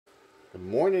Good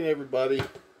morning, everybody.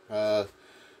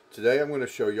 Today I'm going to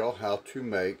show y'all how to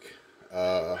make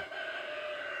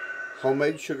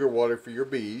homemade sugar water for your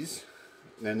bees.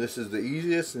 And this is the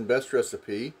easiest and best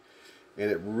recipe, and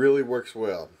it really works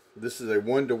well. This is a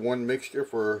 1-to-1 mixture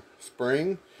for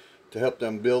spring to help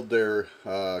them build their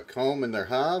comb in their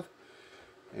hive.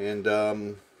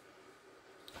 And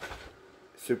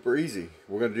super easy.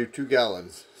 We're going to do 2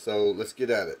 gallons. So let's get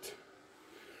at it.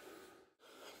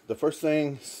 The first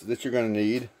thing that you're going to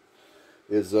need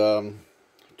is 2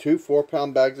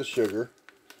 4-pound bags of sugar.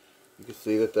 You can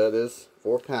see that is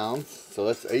 4 pounds, so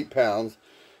that's 8 pounds,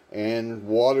 and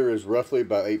water is roughly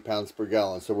about 8 pounds per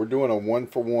gallon. So we're doing a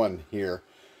 1-for-1 here.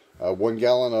 1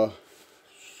 gallon of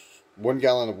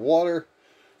water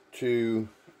to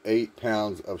 8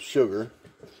 pounds of sugar.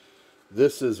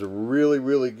 This is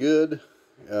really good.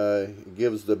 It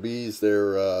gives the bees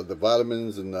their the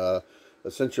vitamins and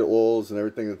essential oils and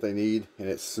everything that they need, and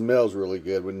it smells really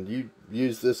good. When you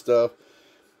use this stuff,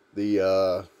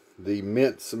 the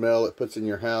mint smell it puts in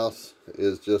your house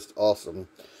is just awesome.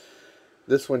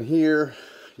 This one here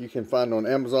you can find on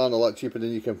Amazon a lot cheaper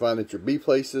than you can find at your bee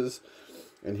places.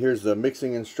 And here's the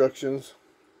mixing instructions.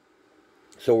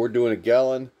 So we're doing 1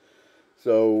 gallon.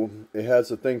 So it has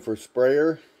a thing for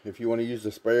sprayer if you want to use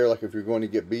the sprayer, like if you're going to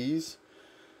get bees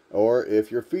or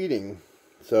if you're feeding.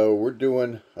 So we're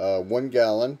doing 1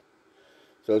 gallon.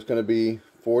 So it's going to be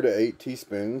 4 to 8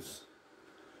 teaspoons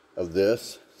of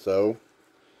this. So,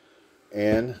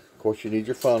 and of course you need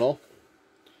your funnel.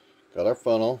 Got our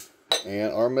funnel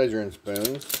and our measuring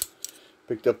spoons.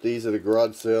 Picked up these at a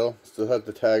garage sale. Still have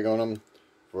the tag on them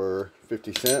for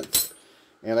 50 cents.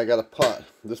 And I got a pot.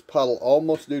 This pot will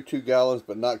almost do 2 gallons,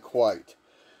 but not quite.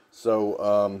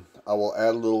 So I will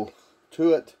add a little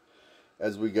to it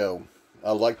as we go.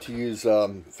 I like to use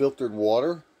filtered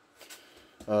water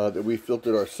that we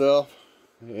filtered ourselves.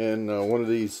 And one of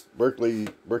these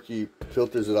Berkey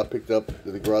filters that I picked up at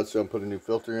the garage sale and put a new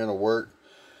filter in will work.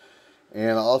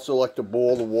 And I also like to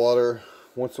boil the water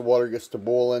once the water gets to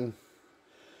boiling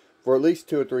for at least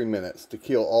 2 or 3 minutes to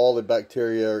kill all the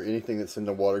bacteria or anything that's in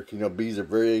the water. You know, bees are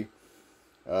very,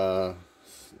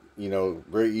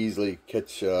 very easily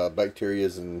catch bacteria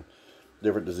and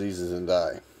different diseases and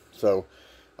die. So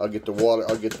I'll get the water.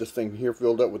 I'll get this thing here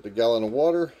filled up with 1 gallon of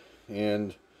water,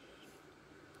 and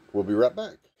we'll be right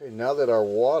back. Okay, now that our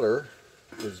water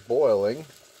is boiling,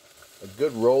 a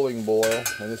good rolling boil,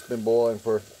 and it's been boiling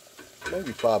for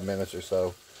maybe 5 minutes or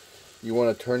so, you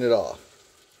want to turn it off.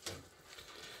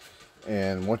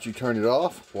 And once you turn it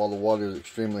off, while the water is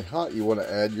extremely hot, you want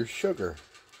to add your sugar.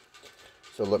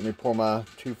 So let me pour my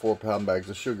 2 4-pound bags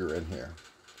of sugar in here.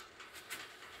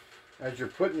 As you're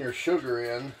putting your sugar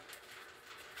in,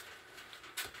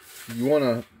 you want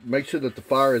to make sure that the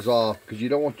fire is off, because you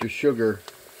don't want your sugar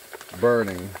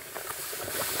burning.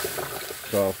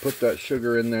 So I'll put that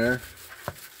sugar in there.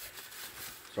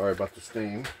 Sorry about the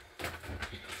steam.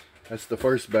 That's the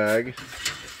first bag.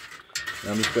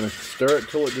 And I'm just going to stir it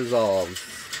till it dissolves.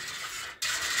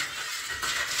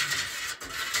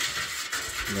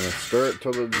 I'm going to stir it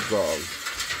till it dissolves.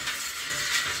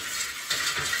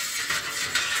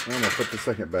 And I'm going to put the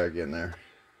second bag in there.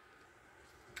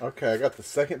 Okay, I got the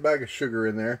second bag of sugar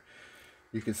in there.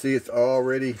 You can see it's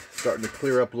already starting to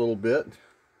clear up a little bit.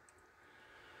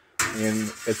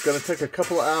 And it's going to take a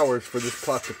couple of hours for this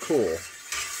pot to cool.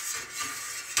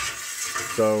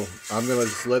 So I'm going to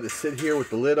just let it sit here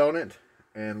with the lid on it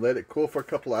and let it cool for a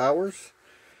couple of hours.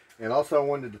 And also I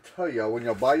wanted to tell y'all, when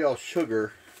y'all buy y'all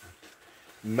sugar,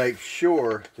 make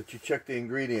sure that you check the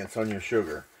ingredients on your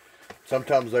sugar.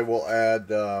 Sometimes they will add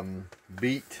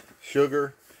beet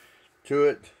sugar to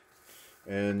it,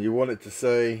 and you want it to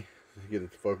say, get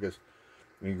it to focus,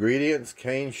 ingredients,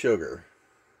 cane sugar.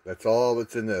 That's all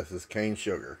that's in this is cane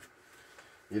sugar.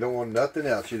 You don't want nothing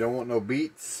else. You don't want no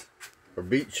beets or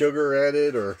beet sugar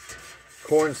added or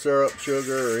corn syrup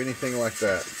sugar or anything like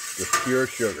that. Just pure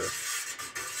sugar.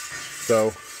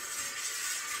 So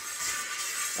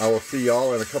I will see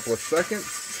y'all in a couple of seconds,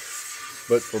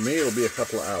 but for me it'll be a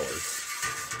couple of hours,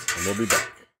 and we'll be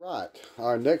back. Right,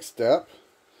 our next step,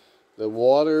 the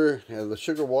water, the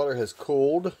sugar water has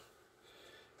cooled.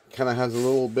 Kind of has a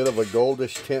little bit of a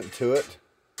goldish tint to it,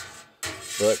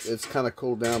 but it's kind of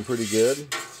cooled down pretty good.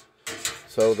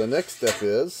 So the next step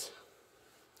is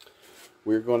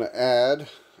we're going to add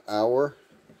our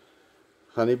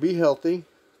Honey Bee Healthy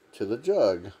to the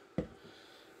jug.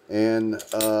 And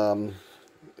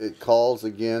it calls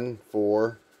again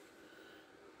for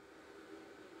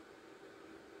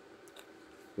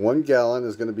 1 gallon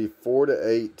is going to be 4 to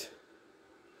 8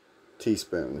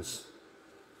 teaspoons.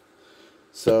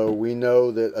 So we know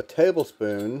that a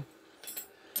tablespoon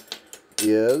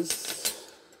is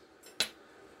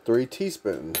 3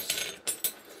 teaspoons.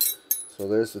 So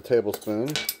there's the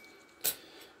tablespoon.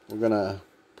 We're going to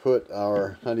put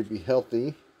our Honeybee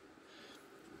Healthy,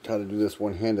 try to do this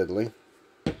one-handedly.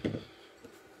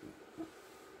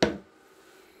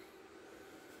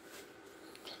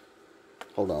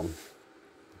 Hold on.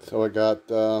 So I got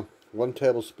 1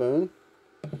 tablespoon.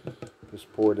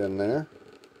 Just pour it in there.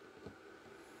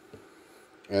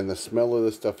 And the smell of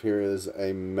this stuff here is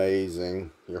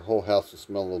amazing. Your whole house will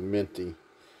smell a little minty.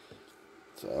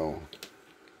 So,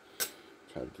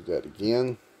 try to do that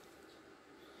again.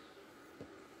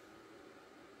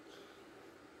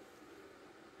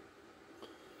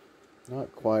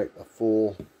 Not quite a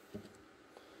full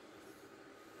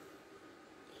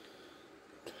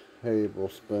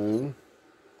tablespoon.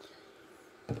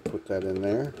 Put that in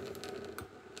there.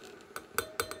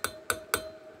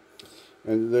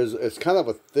 And it's kind of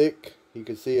a thick, you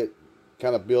can see it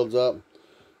kind of builds up.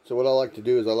 So what I like to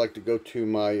do is I like to go to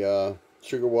my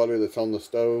sugar water that's on the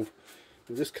stove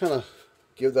and just kind of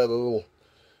give that a little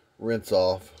rinse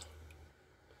off.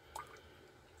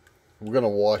 We're going to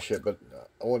wash it, but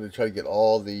I wanted to try to get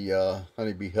all the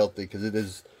Honeybee Healthy because it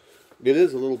is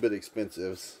a little bit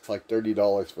expensive. It's like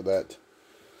 $30 for that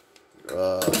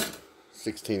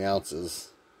 16 ounces.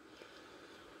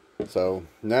 So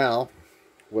now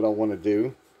what I want to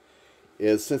do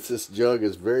is, since this jug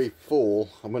is very full,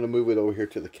 I'm going to move it over here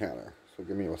to the counter. So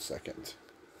give me a second.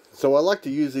 So I like to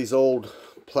use these old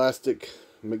plastic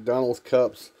McDonald's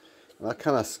cups, and I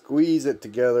kind of squeeze it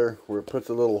together where it puts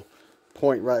a little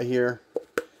point right here.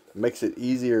 It makes it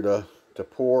easier to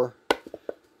pour.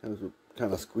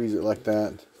 Kind of squeeze it like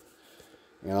that.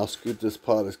 And I'll scoop this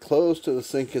pot as close to the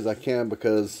sink as I can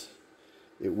because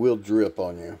it will drip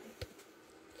on you.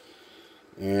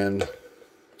 And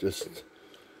just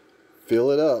fill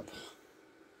it up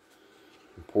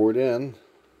and pour it in.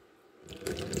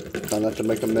 Try not to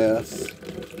make a mess,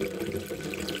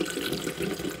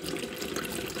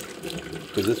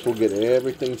 because this will get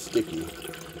everything sticky.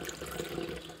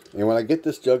 And when I get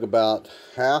this jug about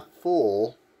half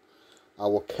full, I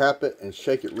will cap it and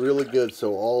shake it really good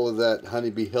so all of that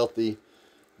Honeybee Healthy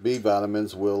B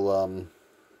vitamins will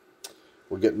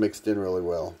get mixed in really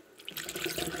well.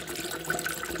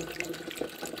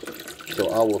 So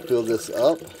I will fill this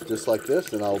up just like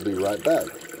this, and I will be right back.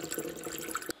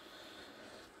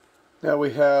 Now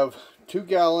we have 2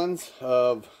 gallons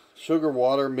of sugar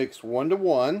water mixed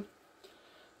 1-to-1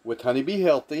 with Honeybee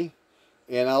Healthy.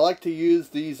 And I like to use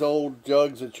these old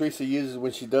jugs that Teresa uses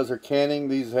when she does her canning.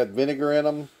 These had vinegar in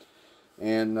them.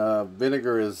 And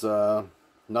vinegar is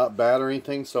not bad or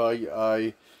anything. So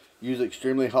I use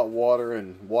extremely hot water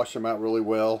and wash them out really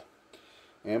well.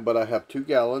 But I have 2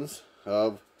 gallons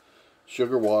of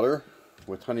sugar water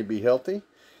with Honeybee Healthy,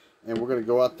 and we're going to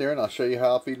go out there and I'll show you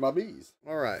how I feed my bees.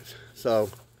 Alright, so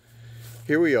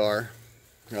here we are.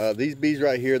 These bees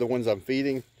right here are the ones I'm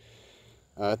feeding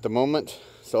at the moment.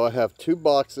 So I have 2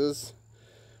 boxes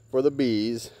for the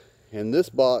bees, and this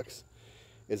box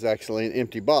is actually an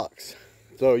empty box.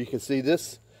 So you can see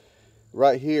this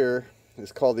right here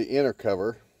is called the inner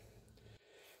cover,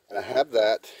 and I have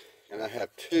that, and I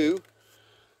have 2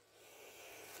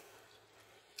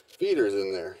 feeders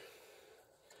in there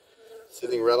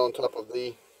sitting right on top of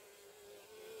the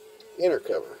inner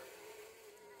cover,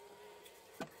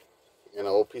 and an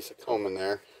old piece of comb in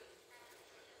there,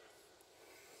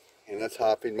 and that's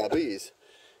how I feed my bees.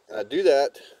 And I do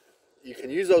that, you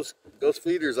can use those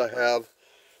feeders I have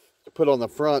to put on the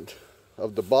front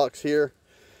of the box here,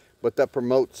 but that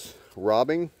promotes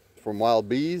robbing from wild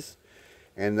bees,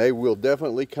 and they will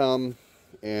definitely come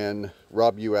and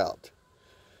rob you out.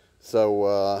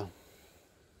 So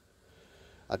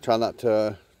I try not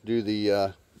to do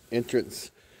the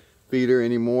entrance feeder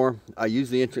anymore. I use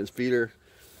the entrance feeder,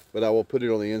 but I will put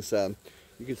it on the inside.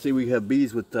 You can see we have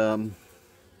bees with some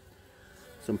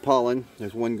pollen.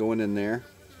 There's one going in there.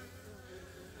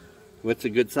 That's a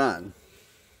good sign.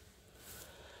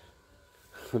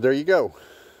 Well, there you go.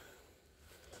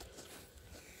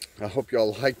 I hope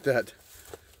y'all liked that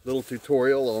little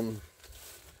tutorial on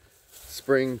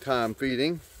springtime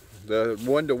feeding. The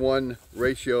 1-to-1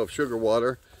 ratio of sugar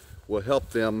water will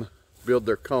help them build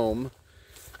their comb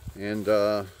and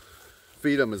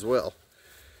feed them as well.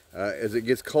 As it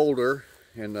gets colder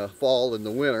in the fall and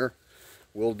the winter,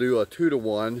 we'll do a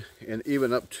 2-to-1 and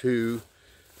even up to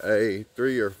a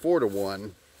 3 or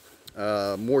 4-to-1,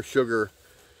 more sugar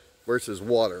versus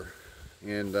water,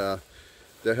 and that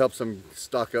helps them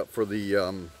stock up for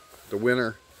the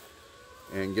winter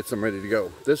and gets them ready to go.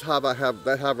 This hive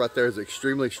that hive right there is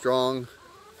extremely strong,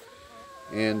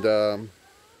 and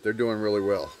they're doing really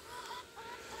well.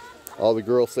 All the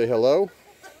girls say hello.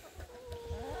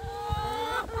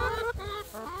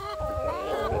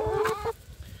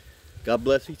 God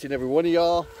bless each and every one of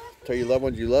y'all. Tell your loved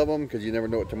ones you love them, because you never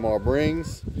know what tomorrow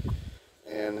brings.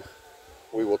 And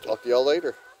we will talk to y'all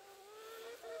later.